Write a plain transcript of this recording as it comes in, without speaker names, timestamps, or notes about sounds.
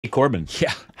Hey, Corbin.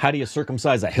 Yeah. How do you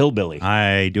circumcise a hillbilly?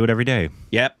 I do it every day.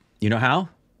 Yep. You know how?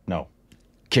 No.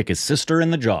 Kick his sister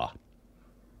in the jaw.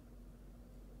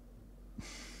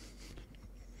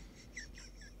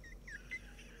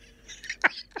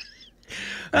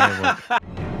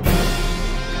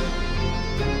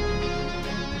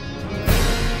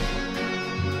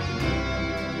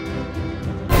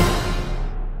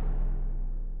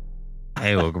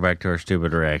 Hey, welcome back to our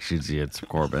stupid reactions. It's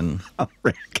Corbin.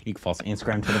 You can follow us on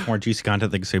Instagram, Twitter for more juicy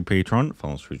content. Like I say, Patreon.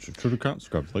 Follow us on Twitter account.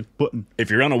 Subscribe to the like button. If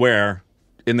you're unaware,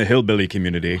 in the hillbilly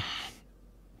community,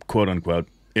 quote unquote,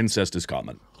 incest is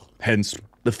common. Hence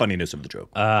the funniness of the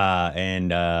joke.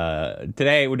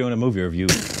 Today we're doing a movie review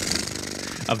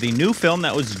of the new film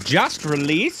that was just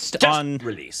released on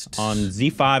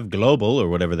Z5 Global, or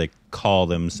whatever they call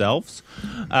themselves.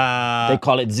 They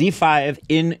call it Z5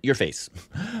 in your face.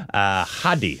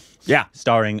 HADDI. Yeah.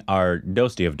 Starring our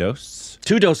Dosti of Dosts.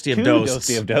 Two Dosti of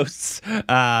Dosts.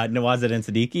 Nawazuddin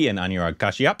Siddiqui and Anurag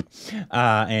Kashyap.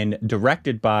 And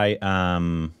directed by...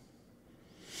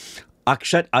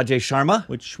 Akshat Ajay Sharma.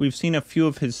 Which we've seen a few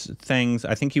of his things.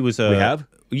 I think he was... We have?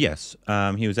 Yes.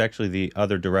 He was actually the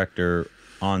other director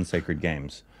on Sacred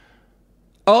Games.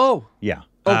 Oh. Yeah.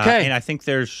 Okay. And I think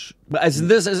there's... But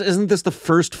isn't this the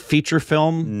first feature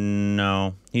film?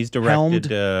 No. He's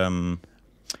directed...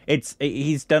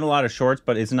 He's done a lot of shorts,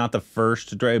 but it's not the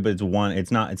first. But it's one.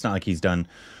 It's not like he's done...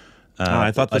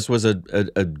 I thought this was a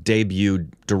debut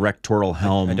directorial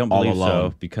helm. I don't all believe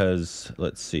alone. so, because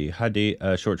let's see,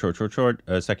 HADDI, short,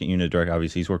 second unit director.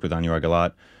 Obviously, he's worked with Anurag a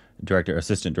lot. Director,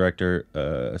 assistant director,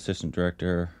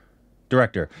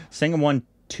 director. Singam 1,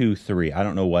 2, 3. I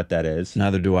don't know what that is.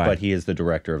 Neither do I. But he is the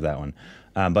director of that one.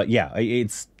 But yeah,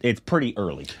 it's pretty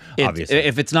early. Obviously,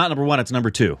 if it's not number one, it's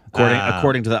number two,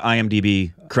 according to the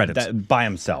IMDb credits. By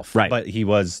himself, right? But he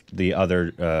was the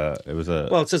other. It was a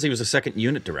well. It says he was a second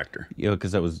unit director. Yeah,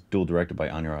 because that was dual directed by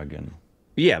Anurag and.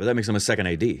 Yeah, but that makes him a second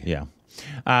AD. Yeah.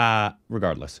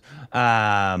 Regardless,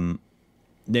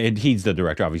 he's the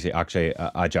director, obviously. Akshay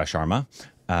Ajay Sharma.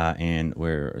 And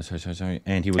where? Sorry.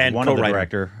 And he was one of the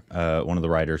director, one of the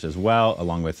writers as well,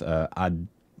 along with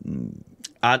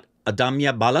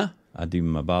Adamya Bala?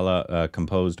 Adimya Bala,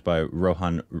 composed by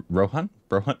Rohan?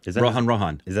 Is that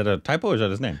Rohan. Is that a typo or is that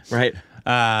his name? Right.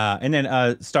 And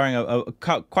then starring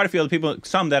quite a few other people,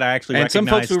 some that I actually recognized. And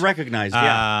some folks we recognized,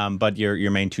 yeah. But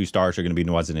your main two stars are going to be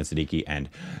Nawazuddin Siddiqui and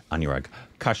Anurag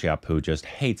Kashyap, who just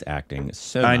hates acting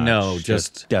so much. I know,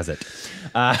 just does it.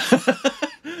 But,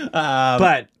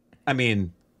 I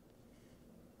mean...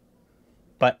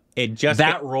 But it just...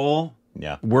 That role...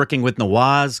 Yeah. Working with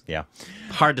Nawaz. Yeah.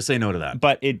 Hard to say no to that.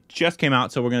 But it just came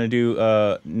out, so we're going to do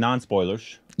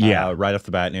non-spoilers. Yeah. Right off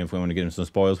the bat. And if we want to get into some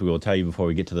spoils, we will tell you before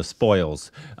we get to the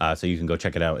spoils. So you can go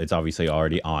check it out. It's obviously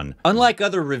already on. Unlike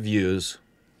other reviews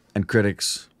and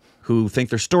critics who think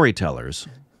they're storytellers,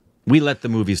 we let the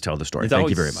movies tell the story. Thank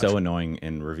you very much. It's so annoying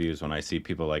in reviews when I see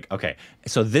people like, okay,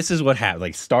 so this is what happened.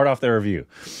 Like, start off their review.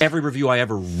 Every review I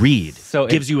ever read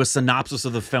gives you a synopsis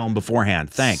of the film beforehand.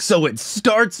 Thanks. So it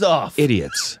starts off.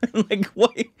 Idiots. Like,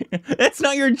 wait, that's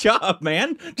not your job,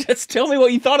 man. Just tell me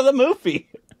what you thought of the movie.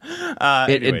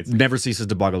 It never ceases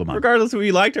to boggle the mind. Regardless of who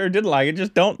you liked or didn't like it,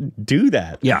 just don't do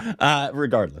that. Yeah.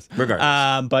 Regardless.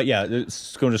 But yeah,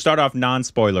 it's going to start off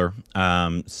non-spoiler.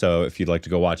 So if you'd like to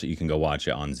go watch it, you can go watch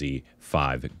it on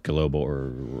Z5 Global or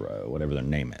whatever their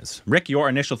name is. Rick, your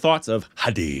initial thoughts of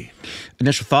HADDI?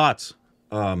 Initial thoughts.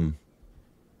 A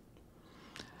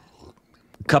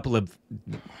couple of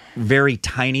very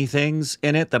tiny things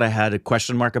in it that I had a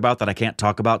question mark about that I can't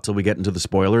talk about till we get into the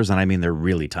spoilers, and I mean they're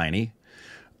really tiny.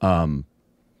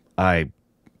 I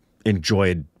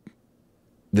enjoyed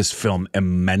this film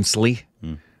immensely.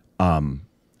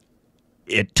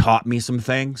 It taught me some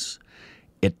things.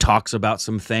 It talks about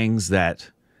some things that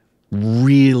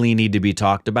really need to be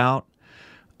talked about.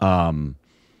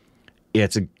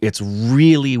 It's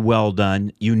really well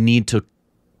done. You need to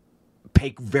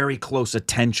pay very close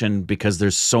attention because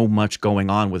there's so much going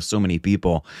on with so many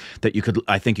people that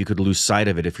I think you could lose sight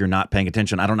of it if you're not paying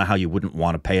attention. I don't know how you wouldn't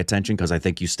want to pay attention, because I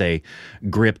think you stay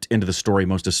gripped into the story,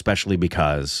 most especially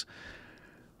because,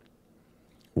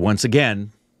 once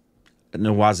again,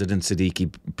 Nawazuddin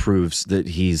Siddiqui proves that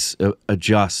he's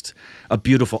a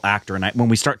beautiful actor. And when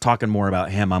we start talking more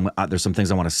about him, there's some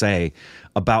things I want to say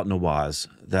about Nawaz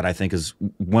that I think is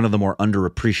one of the more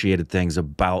underappreciated things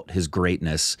about his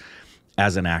greatness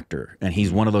as an actor. And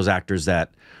he's one of those actors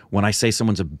that, when I say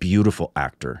someone's a beautiful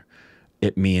actor,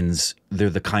 it means they're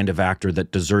the kind of actor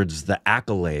that deserves the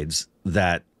accolades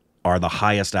that are the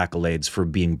highest accolades for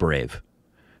being brave.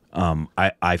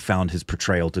 I found his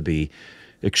portrayal to be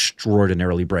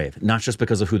extraordinarily brave. Not just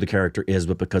because of who the character is,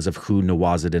 but because of who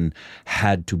Nawazuddin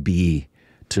had to be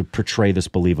to portray this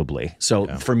believably. So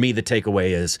for me, the takeaway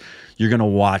is you're going to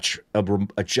watch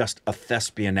just a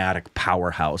thespianatic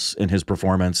powerhouse in his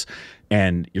performance,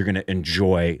 and you're going to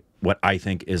enjoy what I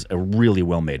think is a really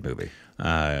well-made movie.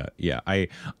 Yeah, I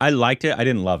liked it. I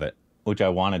didn't love it, which I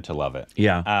wanted to love it.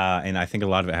 Yeah. And I think a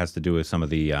lot of it has to do with some of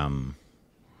the,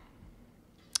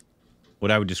 what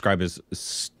I would describe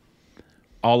as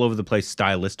all over the place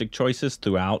stylistic choices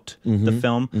throughout the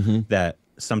film that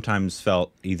sometimes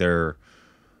felt either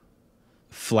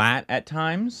flat at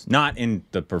times, not in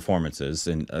the performances,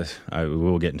 and I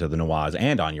will get into the Nawaz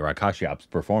and Anya Kashyap's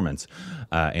performance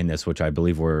in this, which I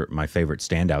believe were my favorite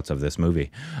standouts of this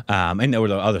movie. And there were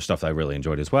the other stuff that I really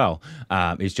enjoyed as well.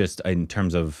 It's just in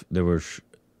terms of there were,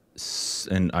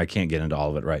 and I can't get into all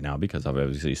of it right now because of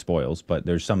obviously spoils, but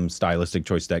there's some stylistic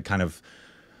choice that kind of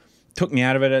took me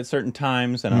out of it at certain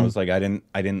times, and I was like, I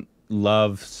didn't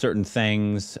love certain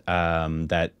things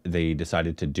that they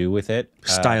decided to do with it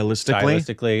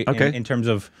stylistically. Okay. In terms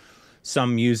of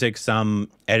some music, some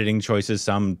editing choices,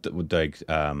 some like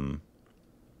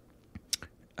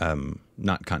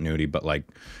not continuity, but like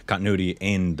continuity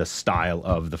in the style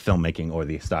of the filmmaking or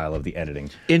the style of the editing.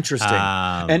 Interesting.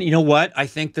 And you know what? I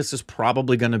think this is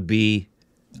probably going to be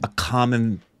a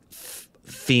common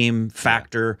theme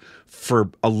factor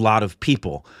for a lot of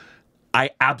people.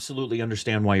 I absolutely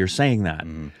understand why you're saying that.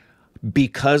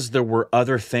 Because there were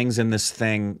other things in this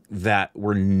thing that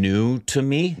were new to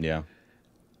me. Yeah.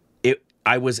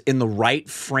 I was in the right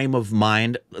frame of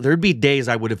mind. There'd be days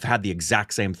I would have had the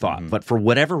exact same thought, but for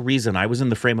whatever reason, I was in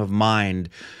the frame of mind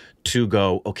to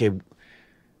go, okay,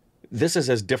 this is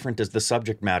as different as the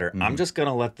subject matter. I'm just going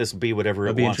to let this be whatever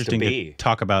it wants to be. To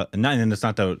talk about, and it's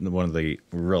not one of the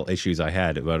real issues I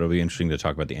had, but it'll be interesting to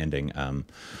talk about the ending.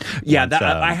 Yeah,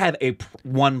 I had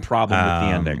one problem with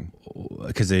the ending.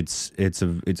 Because it's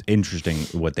interesting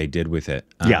what they did with it.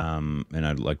 Yeah. And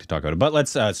I'd like to talk about it. But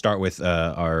let's start with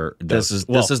our dose.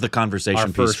 This is the conversation our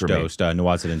piece first for dose,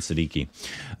 Nawazuddin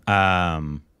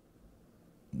Siddiqui.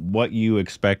 What you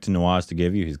expect Nawaz to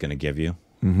give you, he's going to give you.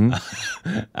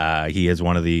 He is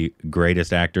one of the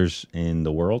greatest actors in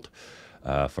the world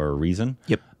for a reason.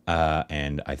 Yep.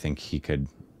 And I think he could,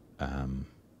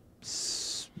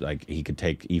 he could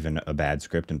take even a bad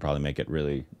script and probably make it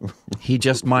really. He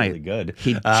just might. Really good.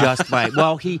 He just might.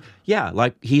 Well, he's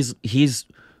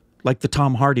like the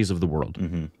Tom Hardys of the world.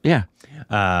 Yeah.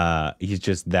 He's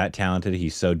just that talented.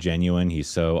 He's so genuine. He's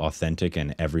so authentic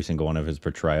in every single one of his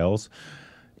portrayals.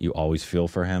 You always feel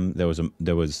for him. There was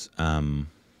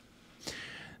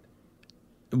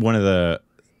one of the.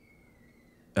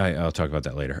 I'll talk about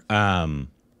that later.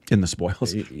 In the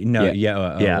spoils. No,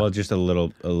 well, just a little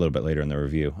bit later in the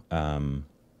review.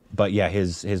 But yeah,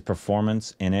 his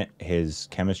performance in it, his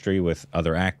chemistry with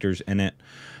other actors in it,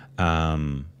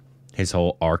 his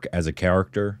whole arc as a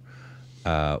character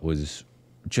was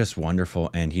just wonderful,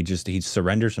 and he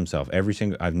surrenders himself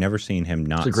I've never seen him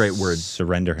not. It's a great word.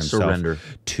 Surrender himself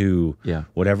to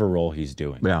whatever role he's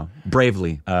doing. Yeah,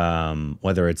 bravely.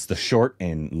 Whether it's the short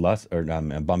in Lust or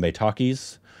Bombay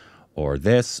Talkies, or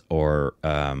this, or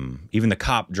even the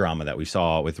cop drama that we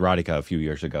saw with Radhika a few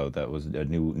years ago. That was a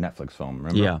new Netflix film.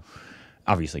 Remember? Yeah.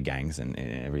 Obviously, gangs and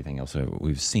everything else that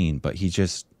we've seen, but he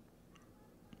just.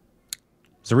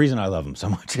 It's the reason I love him so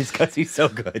much is because he's so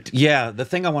good. Yeah, the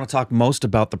thing I want to talk most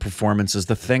about the performance is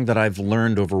the thing that I've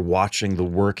learned over watching the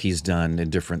work he's done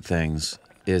in different things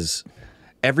is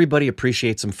everybody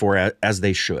appreciates him for it, as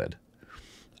they should.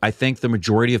 I think the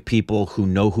majority of people who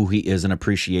know who he is and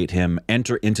appreciate him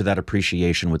enter into that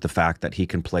appreciation with the fact that he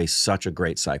can play such a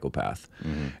great psychopath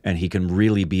and he can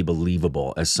really be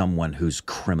believable as someone who's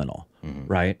criminal,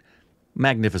 right?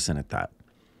 Magnificent at that.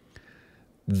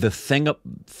 The thing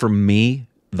for me,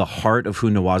 the heart of who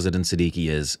Nawazuddin Siddiqui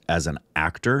is as an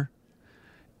actor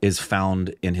is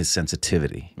found in his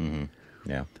sensitivity.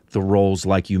 Yeah. The roles,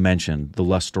 like you mentioned, The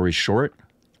Lust Story Short.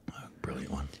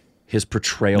 Brilliant one. His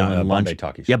portrayal in Bombay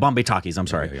Talkies. Yeah, Bombay Talkies. I'm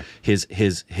sorry. Yeah.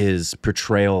 His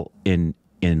portrayal in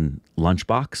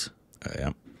Lunchbox.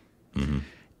 Yeah.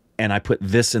 And I put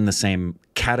this in the same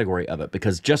category of it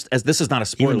because just as this is not a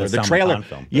spoiler, the trailer, Salman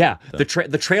Khan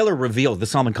film, the trailer reveals the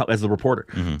Salman Khan as the reporter.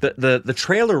 The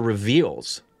trailer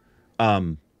reveals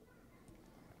the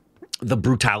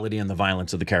brutality and the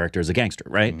violence of the character as a gangster,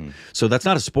 right? So that's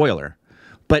not a spoiler,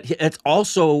 but it's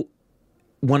also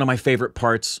one of my favorite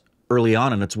parts early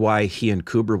on, and it's why he and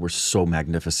Kubra were so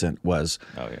magnificent. Was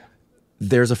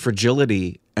there's a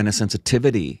fragility and a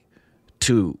sensitivity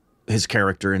to his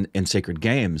character in Sacred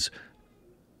Games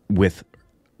with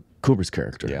Kubra's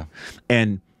character. Yeah.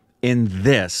 And in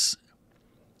this,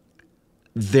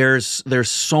 there's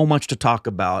so much to talk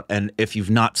about, and if you've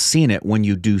not seen it, when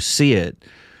you do see it,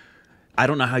 I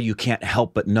don't know how you can't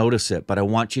help but notice it, but I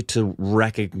want you to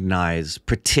recognize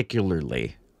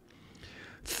particularly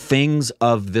things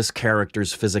of this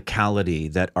character's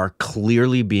physicality that are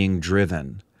clearly being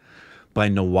driven by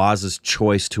Nawaz's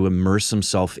choice to immerse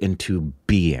himself into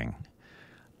being,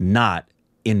 not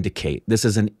indicate. This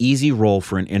is an easy role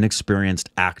for an inexperienced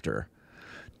actor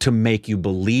to make you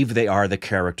believe they are the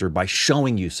character by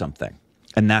showing you something.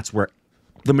 And that's where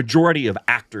the majority of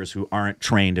actors who aren't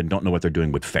trained and don't know what they're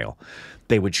doing would fail.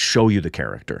 They would show you the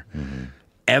character.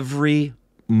 Every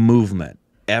movement,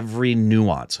 every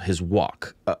nuance, his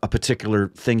walk, a particular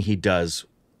thing he does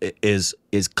is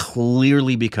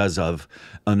clearly because of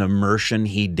an immersion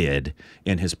he did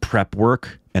in his prep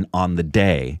work and on the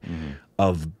day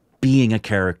of being a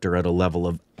character at a level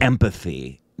of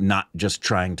empathy, not just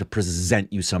trying to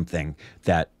present you something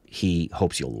that he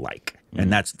hopes you'll like.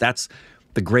 And that's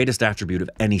the greatest attribute of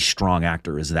any strong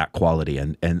actor, is that quality,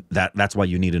 and that's why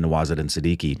you need a Nawazuddin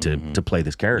Siddiqui to play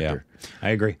this character. Yeah, I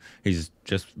agree. He's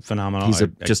just phenomenal. He's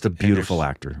just a beautiful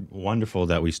actor. Wonderful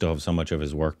that we still have so much of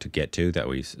his work to get to that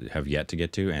we have yet to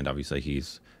get to, and obviously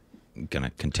he's going to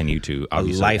continue to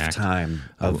obviously a lifetime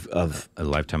of a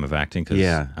lifetime of acting.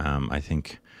 Because I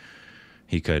think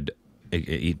he could.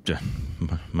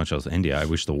 Much as India, I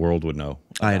wish the world would know.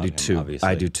 I do too.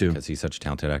 I do too, because he's such a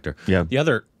talented actor. Yeah. The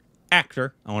other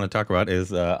actor I want to talk about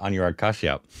is Anurag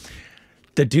Kashyap.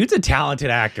 The dude's a talented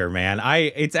actor, man.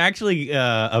 It's actually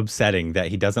upsetting that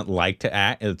he doesn't like to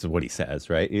act. It's what he says,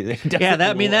 right? Yeah,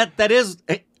 that is.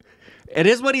 It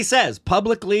is what he says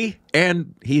publicly,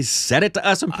 and he's said it to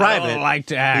us in private. I don't like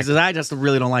to act. He says, "I just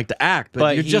really don't like to act."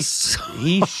 But you're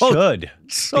he should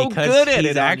so good at it.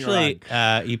 He's actually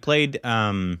he played,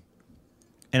 and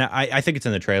I think it's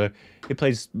in the trailer. He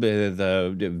plays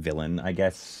the villain, I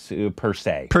guess, per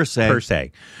se,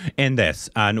 in this,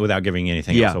 without giving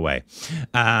anything else away.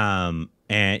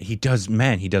 And he does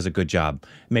a good job.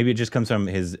 Maybe it just comes from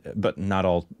his, but not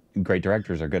all great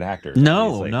directors are good actors. No,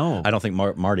 obviously. no. I don't think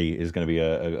Marty is going to be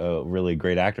a really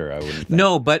great actor. I wouldn't think.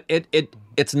 No, but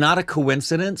it's not a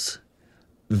coincidence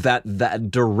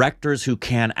that directors who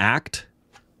can act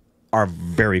are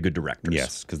very good directors.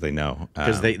 Yes, because they know.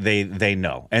 Because they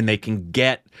know, and they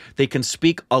can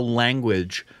speak a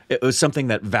language. It was something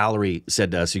that Valerie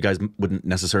said to us. You guys wouldn't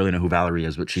necessarily know who Valerie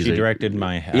is, but she directed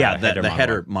my the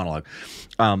header monologue.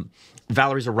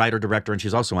 Valerie's a writer-director, and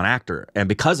she's also an actor. And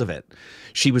because of it,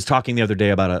 she was talking the other day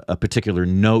about a particular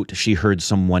note she heard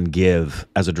someone give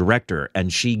as a director,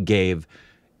 and she gave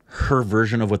her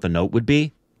version of what the note would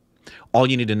be. All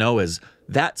you need to know is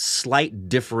that slight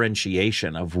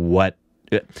differentiation of what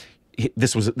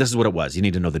this is what it was. You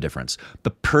need to know the difference.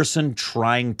 The person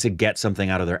trying to get something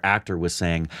out of their actor was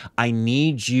saying, "I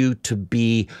need you to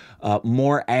be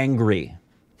more angry."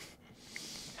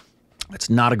 It's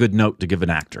not a good note to give an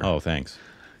actor. Oh, thanks.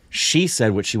 She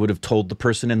said what she would have told the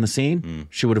person in the scene.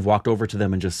 She would have walked over to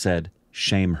them and just said,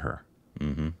 "Shame her."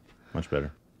 Much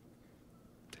better.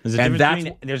 There's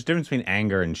a difference between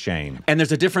anger and shame. And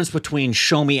there's a difference between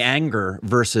show me anger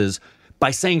versus by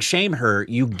saying shame her,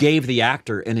 you gave the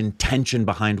actor an intention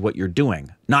behind what you're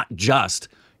doing, not just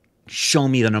show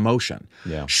me an emotion.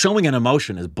 Yeah. Showing an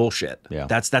emotion is bullshit. Yeah.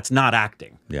 That's not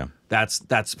acting. Yeah.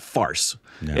 That's farce.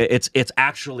 Yeah. It's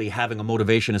actually having a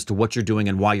motivation as to what you're doing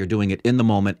and why you're doing it in the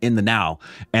moment, in the now.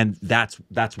 And that's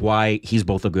why he's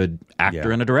both a good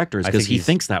actor and a director, is because he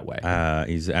thinks that way.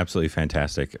 He's absolutely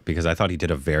fantastic, because I thought he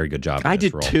did a very good job. I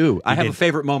did too. I have a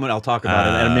favorite moment. I'll talk about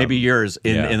it, and maybe yours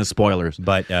in the spoilers.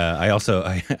 But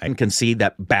I can concede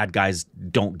that bad guys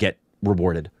don't get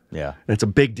rewarded. Yeah. It's a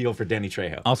big deal for Danny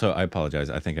Trejo. Also, I apologize.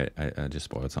 I think I just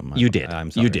spoiled something. You did. I'm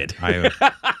sorry. You did.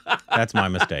 That's my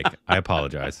mistake. I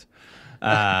apologize.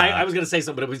 I was going to say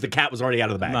something, but the cat was already out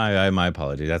of the bag. My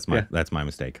apology. That's my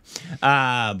mistake.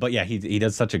 But yeah, he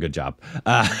does such a good job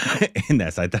in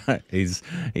this. I thought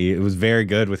it was very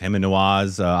good with him and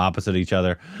Nawaz opposite each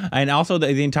other, and also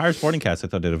the entire supporting cast I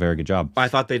thought did a very good job. I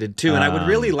thought they did too, and I would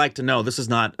really like to know. This is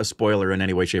not a spoiler in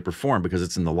any way, shape, or form, because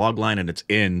it's in the log line and it's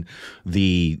in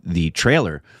the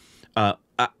trailer.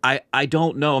 I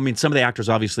don't know. I mean, some of the actors,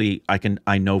 obviously,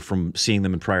 I know from seeing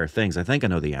them in prior things. I think I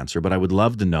know the answer, but I would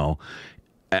love to know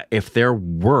if there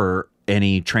were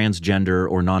any transgender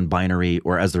or non-binary,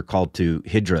 or as they're called to,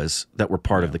 hijras, that were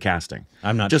part of the casting.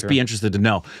 I'm not just sure. be interested to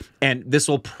know. And this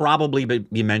will probably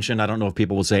be mentioned. I don't know if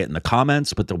people will say it in the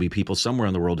comments, but there'll be people somewhere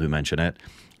in the world who mention it.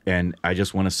 And I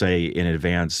just want to say in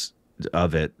advance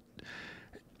of it,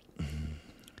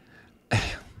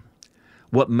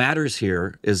 what matters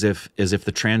here is if the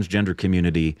transgender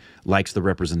community likes the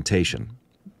representation.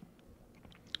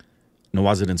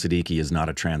 Nawazuddin Siddiqui is not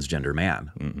a transgender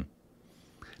man.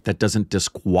 That doesn't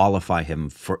disqualify him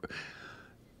for.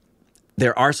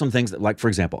 There are some things that, like, for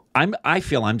example, I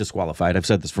feel I'm disqualified. I've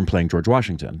said this from playing George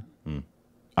Washington.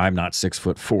 I'm not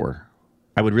 6'4".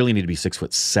 I would really need to be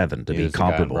 6'7" to be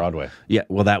comparable. Broadway. Yeah,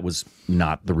 well, that was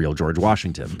not the real George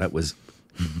Washington. That was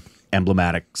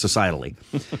emblematic societally.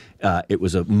 It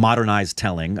was a modernized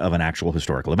telling of an actual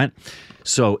historical event.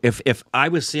 So if I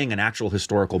was seeing an actual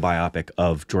historical biopic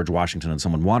of George Washington and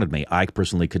someone wanted me, I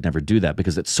personally could never do that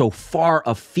because it's so far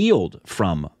afield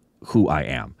from who I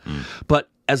am. But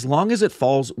as long as it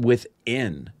falls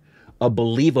within a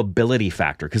believability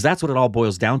factor, because that's what it all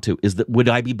boils down to, is that would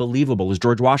I be believable as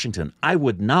George Washington? I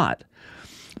would not.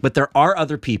 But there are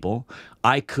other people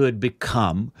I could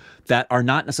become that are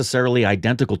not necessarily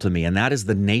identical to me, and that is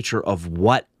the nature of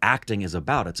what acting is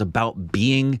about. It's about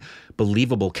being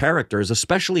believable characters,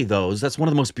 especially those. That's one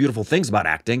of the most beautiful things about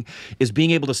acting, is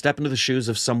being able to step into the shoes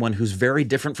of someone who's very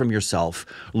different from yourself,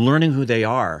 learning who they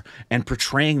are, and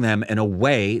portraying them in a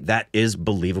way that is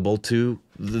believable to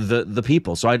the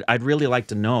people. So I'd really like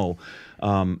to know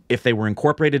if they were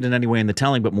incorporated in any way in the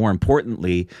telling, but more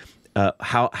importantly,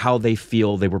 how they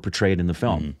feel they were portrayed in the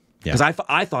film. Because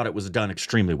I thought it was done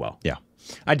extremely well. Yeah,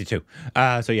 I did too.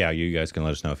 So yeah, you guys can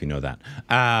let us know if you know that.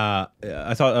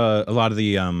 I thought a lot of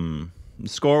the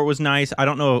score was nice. I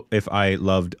don't know if I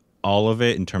loved all of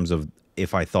it in terms of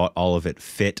if I thought all of it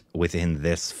fit within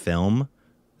this film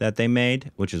that they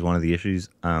made, which is one of the issues.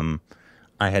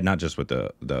 I had not just with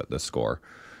the score,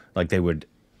 like they would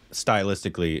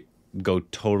stylistically go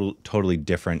totally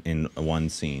different in one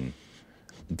scene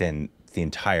than the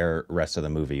entire rest of the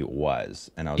movie was,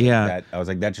 and I was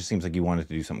like, that just seems like you wanted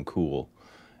to do something cool,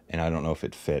 and I don't know if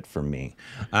it fit for me.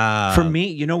 For me,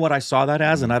 you know what I saw that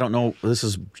as, and I don't know, this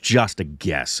is just a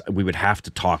guess. We would have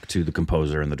to talk to the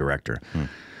composer and the director.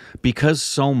 Because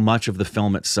so much of the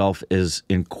film itself is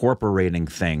incorporating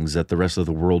things that the rest of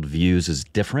the world views as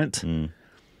different.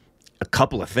 A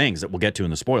couple of things that we'll get to in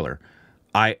the spoiler.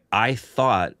 I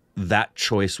thought that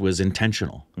choice was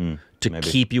intentional to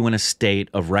keep you in a state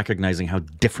of recognizing how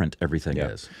different everything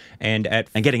is, and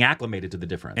getting acclimated to the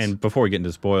difference. And before we get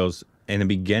into spoils, in the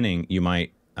beginning, you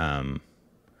might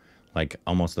like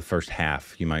almost the first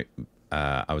half, you might.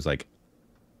 I was like,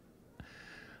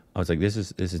 this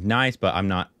is nice, but I'm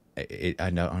not. I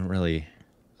don't really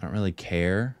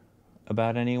care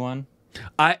about anyone.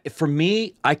 For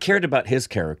me, I cared about his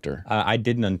character. I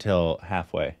didn't until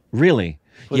halfway. Really?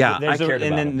 But yeah, I cared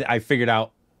about him. I figured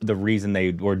out the reason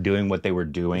they were doing what they were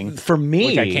doing. For me,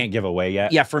 which I can't give away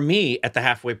yet. Yeah, for me, at the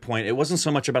halfway point, it wasn't so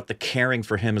much about the caring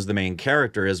for him as the main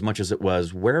character as much as it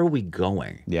was, where are we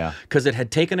going? Yeah. Because it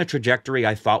had taken a trajectory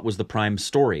I thought was the prime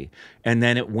story, and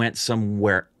then it went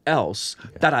somewhere else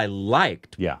that I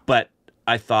liked. Yeah. But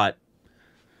I thought,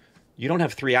 you don't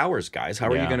have 3 hours, guys. How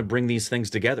are you going to bring these things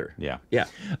together? Yeah.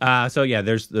 Yeah. So yeah,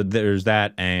 there's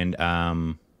that,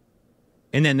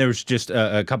 and then there's just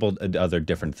a couple other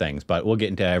different things, but we'll get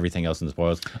into everything else in the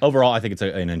spoils. Overall, I think it's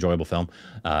an enjoyable film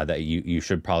that you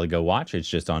should probably go watch. It's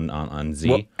just on Z.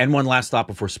 Well, and one last thought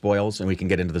before spoils, and we can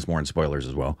get into this more in spoilers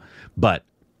as well. But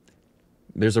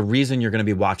there's a reason you're going to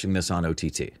be watching this on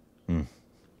OTT.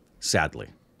 Sadly.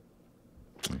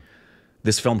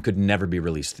 This film could never be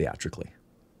released theatrically.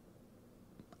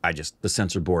 The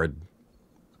censor board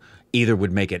either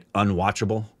would make it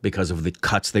unwatchable because of the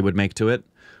cuts they would make to it,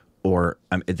 or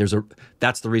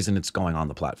that's the reason it's going on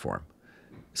the platform,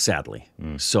 sadly.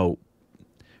 So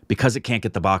because it can't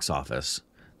get the box office,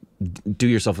 do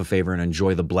yourself a favor and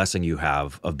enjoy the blessing you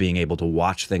have of being able to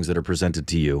watch things that are presented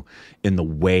to you in the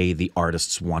way the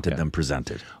artists wanted them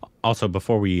presented. Also,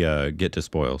 before we get to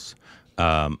spoils,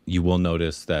 you will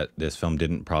notice that this film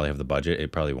didn't probably have the budget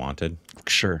it probably wanted.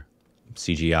 Sure.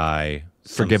 CGI,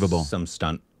 forgivable, some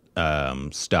stunt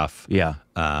stuff. Yeah.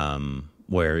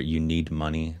 Where you need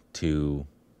money to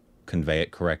convey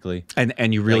it correctly.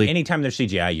 And you really... Like anytime there's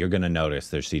CGI, you're going to notice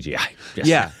there's CGI.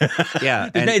 Yeah. Yeah.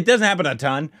 It doesn't happen a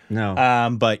ton.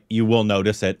 No. But you will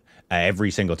notice it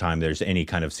every single time there's any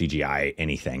kind of CGI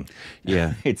anything.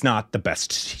 Yeah. It's not the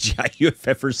best CGI you've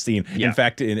ever seen. Yeah. In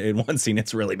fact, in one scene,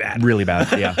 it's really bad. Really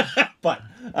bad, yeah. But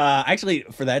actually,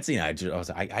 for that scene, I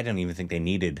don't even think they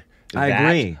needed... I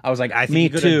agree. I was like, I think you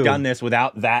could have done this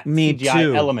without that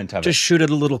CGI element of it. Just shoot it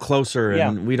a little closer,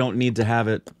 and we don't need to have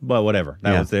it. But whatever,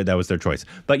 that was their choice.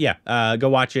 But yeah, go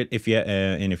watch it if you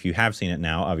and if you have seen it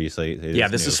now, obviously.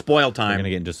 This is spoil time. We're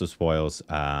gonna get into some spoils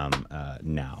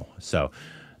now. So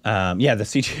yeah, the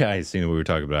CGI scene that we were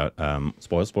talking about.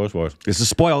 Spoils. This is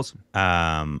spoils.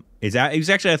 It's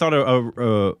actually, I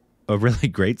thought, a really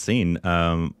great scene.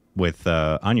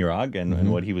 Anurag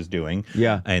and what he was doing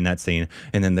in that scene.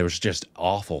 And then there was just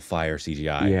awful fire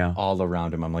CGI all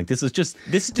around him. I'm like, this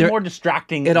is more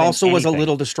distracting. It also was a anything.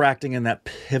 little distracting in that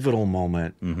pivotal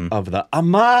moment of the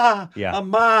Amma.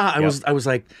 I was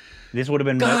like, this would have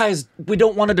been guys, we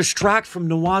don't want to distract from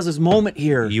Nawaz's moment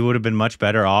here. You would have been much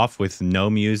better off with no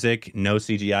music, no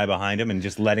CGI behind him, and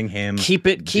just letting him keep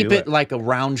it like a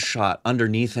round shot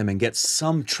underneath him and get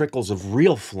some trickles of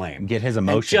real flame. Get his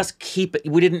emotion. And just keep it.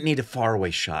 We didn't need a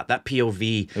faraway shot. That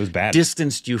POV it was bad.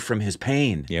 Distanced you from his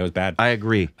pain. Yeah, it was bad. I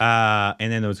agree.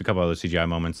 And then there was a couple other CGI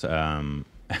moments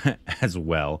as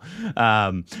well.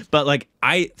 But like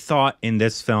I thought in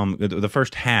this film, the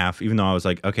first half, even though I was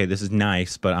like, okay, this is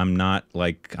nice, but I'm not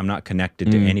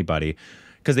connected to anybody,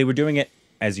 because they were doing it,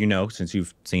 as you know, since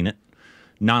you've seen it,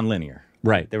 non-linear.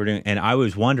 Right. They were doing, and I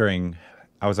was wondering,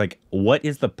 I was like, what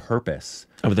is the purpose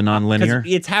of the non-linear?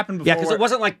 It's happened before. Yeah, because it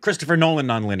wasn't like Christopher Nolan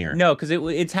non-linear. No, because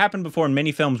it's happened before in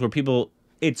many films where people,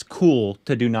 it's cool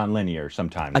to do non-linear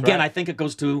sometimes. Again, right? I think it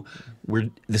goes to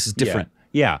this is different.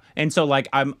 Yeah, and so like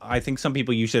I think some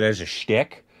people use it as a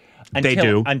shtick.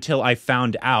 Until I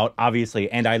found out,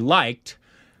 obviously, and I liked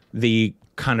the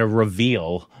kind of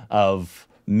reveal of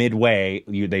midway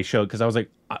they showed, because I was like,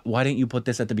 why didn't you put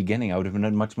this at the beginning? I would have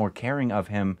been much more caring of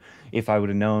him if I would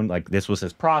have known like this was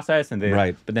his process, and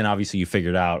but then obviously you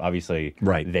figured out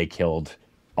they killed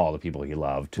all the people he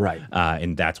loved,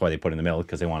 and that's why they put it in the middle,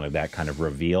 because they wanted that kind of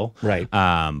reveal,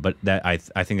 but that I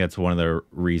think that's one of the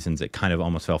reasons it kind of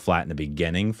almost fell flat in the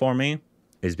beginning for me,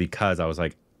 is because I was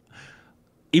like,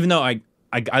 even though I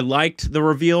liked the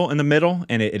reveal in the middle,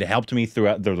 and it helped me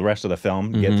throughout the rest of the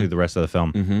film, get through the rest of the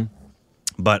film,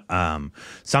 but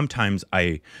sometimes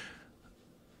I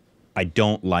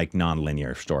don't like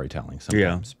non-linear storytelling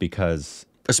sometimes, because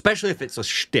especially if it's a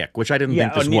shtick, which I didn't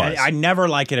think this was. I never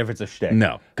like it if it's a shtick.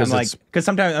 No, because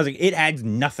sometimes I was like, it adds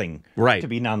nothing to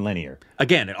be non-linear.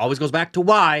 Again, it always goes back to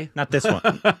why. Not this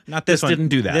one. Not this one. Didn't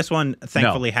do that. This one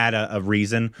thankfully had a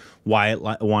reason why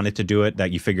it wanted to do it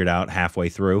that you figured out halfway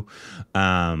through.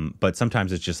 But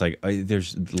sometimes it's just like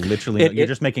there's literally you're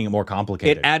just making it more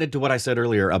complicated. It added to what I said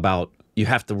earlier about you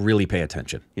have to really pay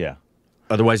attention. Yeah.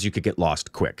 Otherwise, you could get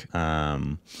lost quick.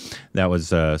 That was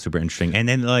super interesting. And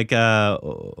then, like,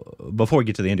 before we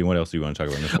get to the ending, what else do you want to talk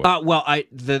about in this one? Well,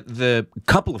 the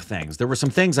couple of things. There were some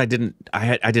things I didn't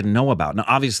know about. Now,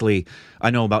 obviously, I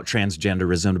know about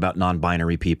transgenderism, about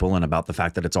non-binary people, and about the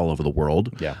fact that it's all over the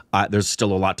world. Yeah. There's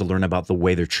still a lot to learn about the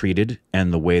way they're treated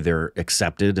and the way they're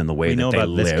accepted and the way that they live. We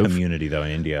know about this community, though,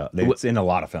 in India. It's in a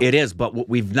lot of films. It is, but what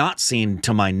we've not seen,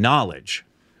 to my knowledge,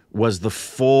 was the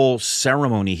full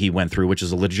ceremony he went through, which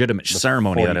is a legitimate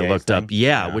ceremony that I looked up.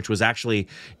 Yeah, which was actually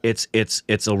it's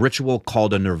a ritual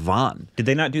called a nirvan. Did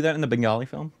they not do that in the Bengali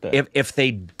film? If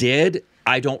they did,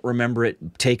 I don't remember it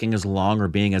taking as long or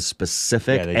being as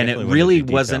specific, and it definitely really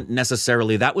wasn't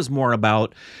necessarily. That was more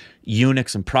about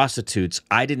eunuchs and prostitutes.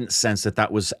 I didn't sense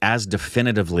that was as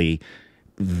definitively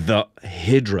the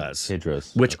hydras,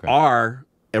 which are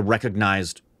a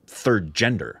recognized third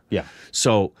gender. Yeah.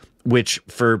 So. Which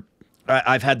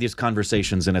I've had these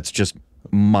conversations, and it's just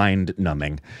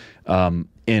mind-numbing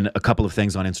in a couple of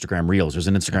things on Instagram Reels. There's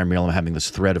an Instagram Reel I'm having this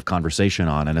thread of conversation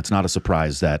on, and it's not a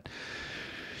surprise that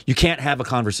you can't have a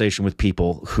conversation with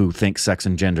people who think sex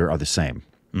and gender are the same.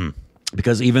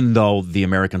 Because even though the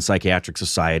American Psychiatric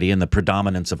Society and the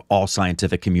predominance of all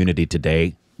scientific community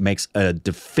today makes a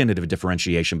definitive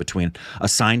differentiation between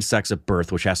assigned sex at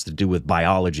birth, which has to do with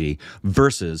biology,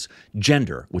 versus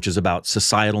gender, which is about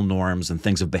societal norms and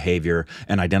things of behavior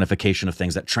and identification of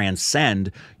things that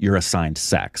transcend your assigned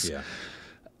sex. Yeah.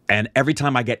 And every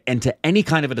time I get into any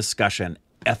kind of a discussion,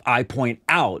 if I point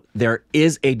out there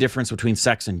is a difference between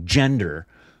sex and gender,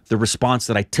 the response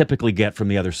that I typically get from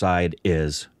the other side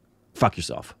is, fuck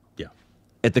yourself. Yeah.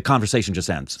 The conversation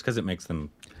just ends. It's because it makes them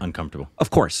uncomfortable.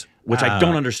 Of course, which I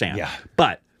don't understand. Yeah.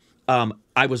 But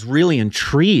I was really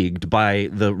intrigued by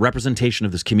the representation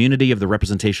of this community, of the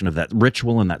representation of that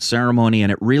ritual and that ceremony,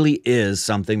 and it really is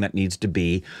something that needs to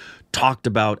be talked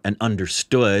about and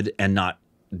understood and not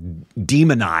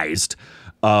demonized,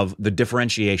 of the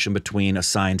differentiation between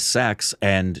assigned sex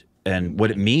and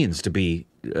what it means to be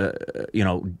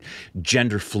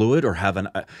gender fluid or have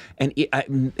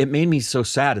it made me so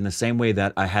sad, in the same way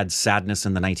that I had sadness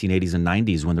in the 1980s and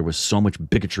 90s when there was so much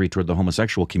bigotry toward the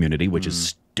homosexual community, which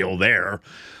is still there.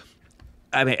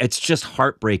 I mean, it's just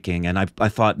heartbreaking, and I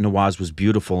thought Nawaz was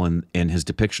beautiful in his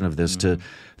depiction of this, to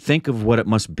think of what it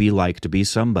must be like to be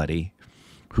somebody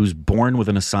who's born with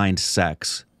an assigned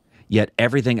sex, yet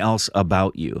everything else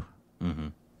about you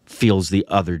feels the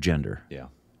other gender. Yeah.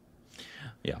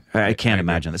 Yeah, I can't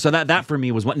imagine that. So that for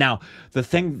me was what. Now, the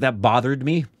thing that bothered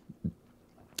me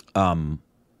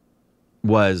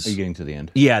was... Are you getting to the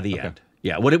end? Yeah, the end.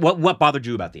 Yeah. What bothered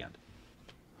you about the end?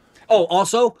 Oh,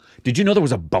 also, did you know there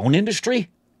was a bone industry?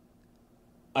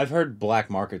 I've heard black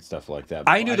market stuff like that.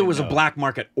 I knew there was a black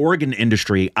market organ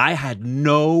industry. I had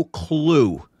no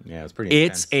clue. Yeah, it's pretty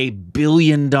intense. It's a $1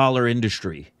 billion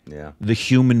industry. Yeah. The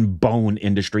human bone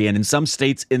industry. And in some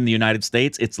states in the United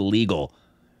States, it's legal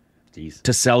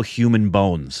to sell human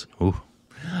bones. Ooh.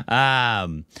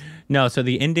 No, so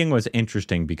the ending was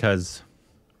interesting because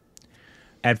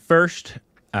at first,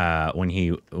 when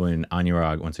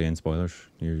Anurag, once again, spoilers,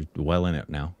 you're well in it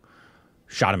now,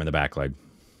 shot him in the back like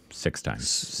 6 times,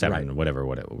 7, whatever.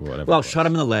 Well, shot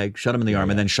him in the leg, shot him in the arm,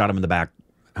 and then shot him in the back.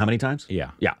 How many times?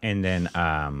 Yeah. Yeah. And then,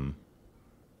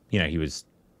 he was,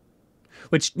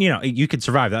 which, you could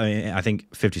survive. I mean, I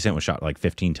think 50 Cent was shot like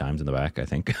 15 times in the back, I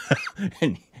think.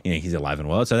 And, he's alive and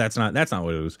well. So that's not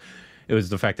what it was. It was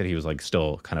the fact that he was like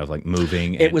still kind of like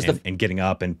moving and getting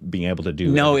up and being able to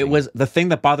do. No, everything. it was the thing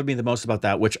that bothered me the most about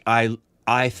that, which I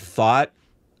thought,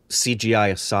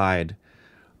 CGI aside,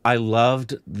 I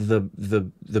loved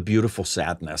the beautiful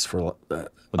sadness for with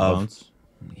bones.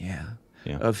 Yeah.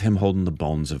 Of him holding the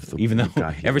bones of the even though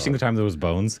guy every single time there was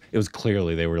bones, it was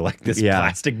clearly they were like this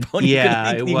plastic bone.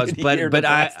 Yeah, it was. But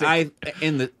I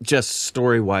in the just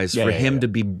story wise, for him to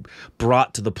be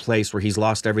brought to the place where he's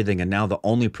lost everything, and now the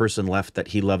only person left that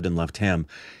he loved and left him.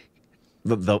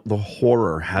 The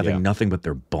horror having nothing but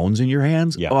their bones in your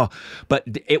hands. Yeah. Oh, but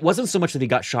it wasn't so much that he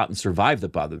got shot and survived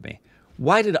that bothered me.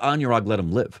 Why did Anurag let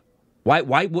him live? Why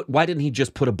didn't he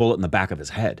just put a bullet in the back of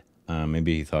his head?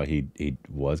 Maybe he thought he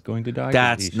was going to die.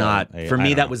 That's not for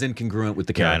me. That was incongruent with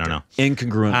the character. Yeah, I don't know.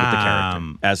 Incongruent with the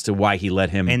character as to why he let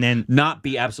him and then not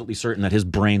be absolutely certain that his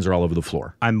brains are all over the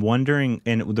floor. I'm wondering,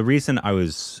 and the reason I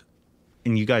was,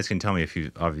 and you guys can tell me if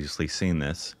you've obviously seen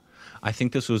this. I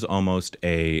think this was almost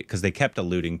because they kept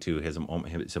alluding to his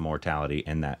immortality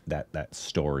and that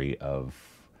story of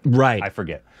right. I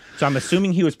forget. So I'm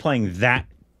assuming he was playing that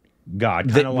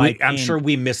god, kind of like I'm sure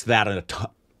we missed that in a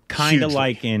kind of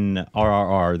like in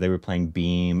RRR, they were playing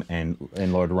Beam and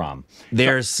Lord Ram.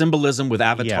 There's symbolism with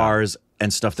avatars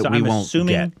and stuff that we won't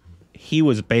get. He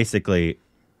was basically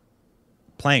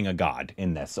playing a god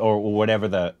in this, or whatever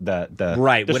the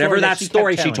right, the whatever that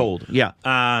story she told. Yeah,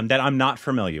 that I'm not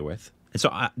familiar with. And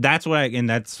so that's why, and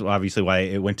that's obviously why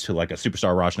it went to like a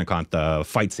Superstar Rajnikant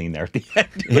fight scene there at the end.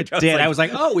 It did. I was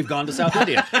like, oh, we've gone to South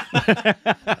India.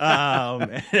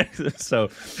 So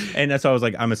I was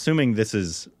like, I'm assuming this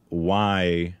is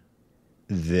why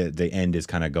the end is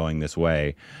kind of going this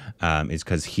way, is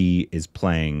because he is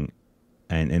playing,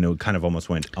 and it kind of almost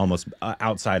went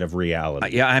outside of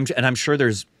reality. Yeah, I'm sure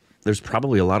there's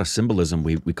probably a lot of symbolism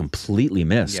we completely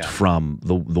missed from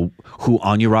the who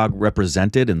Anurag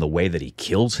represented and the way that he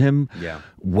kills him. Yeah,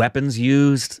 weapons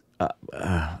used.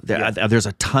 There's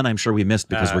a ton I'm sure we missed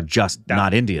because we're just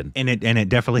not Indian. And it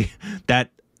definitely, that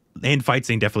end fight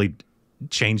scene definitely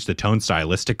changed the tone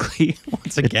stylistically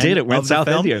once again. It did. It went South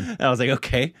Indian. And I was like,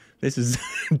 okay, this is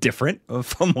different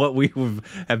from what we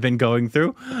have been going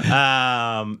through.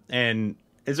 And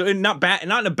it's not bad,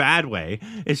 not in a bad way.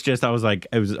 It's just I was like,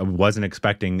 I wasn't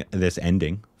expecting this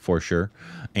ending for sure,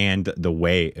 and the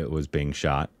way it was being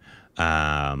shot.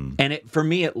 And for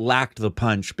me, it lacked the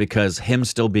punch because him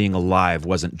still being alive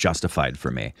wasn't justified for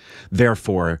me.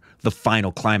 Therefore, the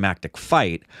final climactic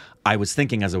fight, I was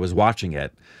thinking as I was watching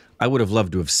it, I would have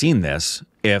loved to have seen this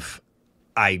if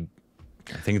I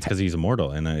think it's because he's immortal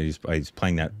and he's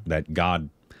playing that god.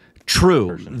 True.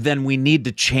 Person. Then we need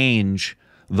to change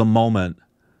the moment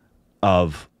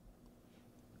of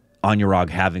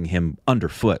Anurag having him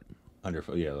underfoot.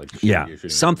 Underfoot, yeah, like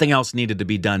something else needed to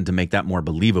be done to make that more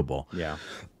believable. Yeah,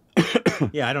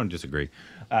 yeah, I don't disagree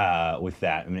with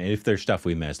that. I mean, if there's stuff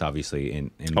we missed, obviously in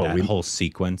that whole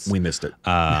sequence, we missed it.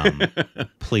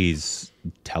 Please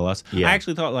tell us. Yeah. I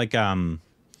actually thought like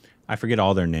I forget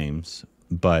all their names,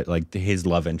 but like his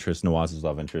love interest, Nawaz's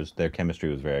love interest, their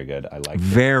chemistry was very good. I liked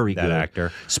that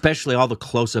actor, especially all the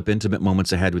close-up intimate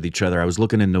moments they had with each other. I was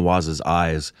looking in Nawaz's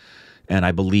eyes, and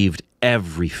I believed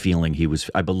every feeling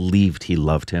I believed he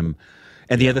loved him.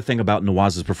 And the other thing about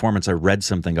Nawaz's performance, I read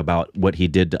something about what he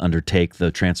did to undertake the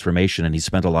transformation, and he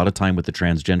spent a lot of time with the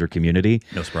transgender community.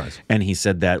 No surprise. And he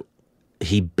said that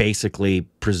he basically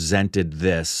presented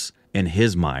this in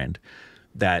his mind,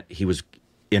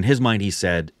 he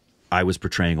said, I was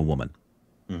portraying a woman.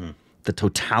 Mm-hmm. The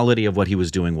totality of what he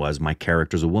was doing was my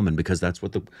character's a woman, because that's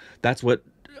what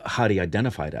HADDI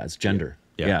identified as, gender.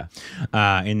 Yeah.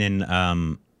 And then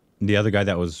the other guy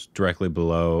that was directly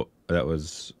below, that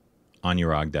was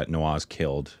Anurag that Nawaz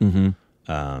killed. Mm-hmm.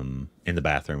 in the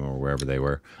bathroom or wherever they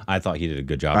were. I thought he did a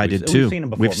good job. I did too. We've seen him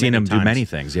before. We've seen him do times. many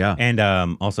things, yeah. And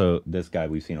also this guy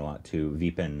we've seen a lot too,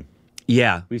 Vipin.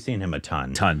 Yeah. We've seen him a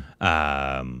ton.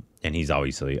 And he's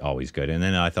obviously always good. And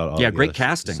then I thought, great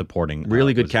casting, supporting,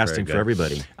 really good casting for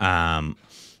everybody.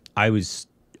 I was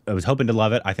hoping to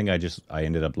love it. I think I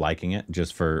ended up liking it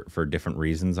just for different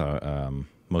reasons. Some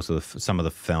of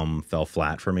the film fell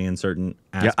flat for me in certain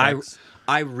aspects. Yeah,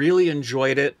 I really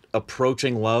enjoyed it.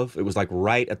 Approaching love, it was like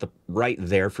right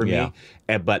there for me.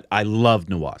 But I loved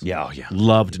Nawaz. Yeah, oh, yeah,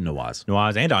 loved Nawaz.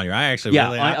 Nawaz and Anya. I actually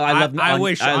really, I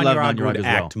wish Anya would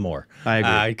act more. I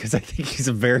agree, because I think he's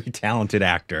a very talented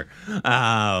actor.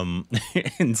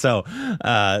 And so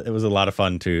it was a lot of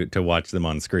fun to watch them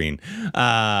on screen.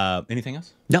 Anything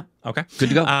else? No. Okay. Good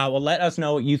to go. Well, let us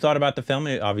know what you thought about the film.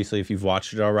 Obviously, if you've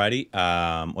watched it already,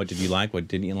 what did you like? What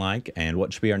didn't you like? And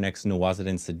what should be our next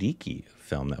Nawazuddin Siddiqui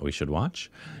film that we should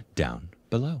watch? Down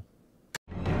below.